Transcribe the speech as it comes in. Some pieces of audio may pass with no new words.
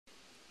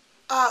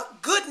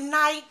Good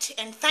night,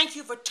 and thank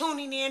you for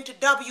tuning in to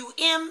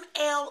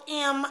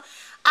WMLM.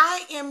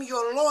 I am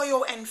your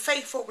loyal and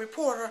faithful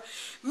reporter,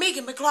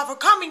 Megan McLover,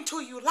 coming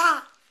to you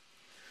live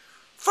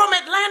from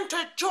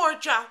Atlanta,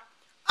 Georgia.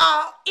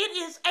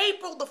 It is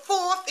April the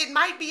 4th. It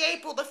might be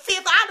April the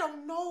 5th. I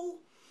don't know.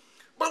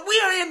 But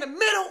we are in the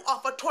middle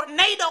of a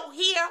tornado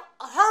here,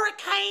 a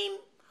hurricane,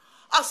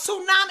 a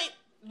tsunami.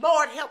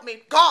 Lord help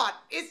me. God,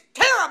 it's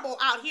terrible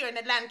out here in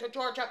Atlanta,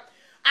 Georgia.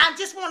 I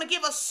just want to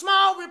give a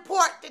small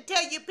report to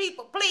tell you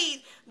people,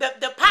 please,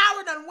 the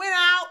power done went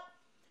out.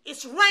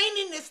 It's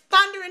raining, it's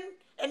thundering,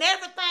 and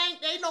everything.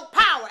 There ain't no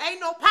power. Ain't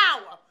no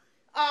power.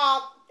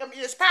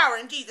 There's power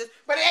in Jesus,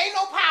 but there ain't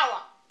no power.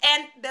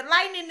 And the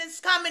lightning is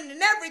coming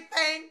and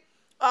everything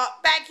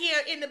back here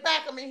in the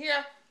back of me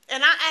here.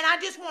 And I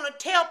just want to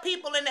tell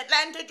people in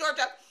Atlanta,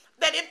 Georgia,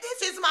 that if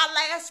this is my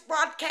last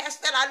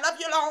broadcast, that I love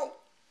you long.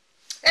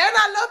 And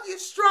I love you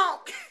strong.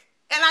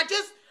 And I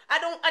just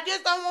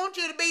don't want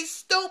you to be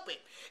stupid.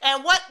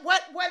 And what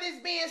is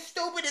being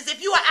stupid is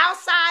if you are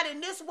outside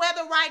in this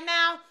weather right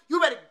now, you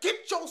better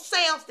get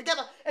yourselves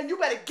together and you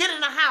better get in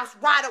the house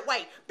right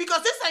away.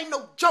 Because this ain't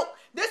no joke.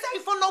 This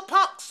ain't for no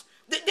punks.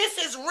 This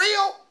is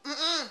real.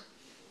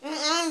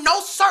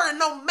 No sir,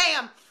 no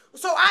ma'am.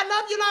 So I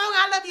love you long,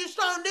 I love you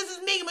strong. This is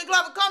Megan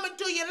McLover coming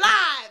to you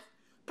live.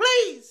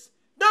 Please,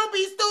 don't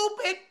be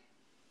stupid.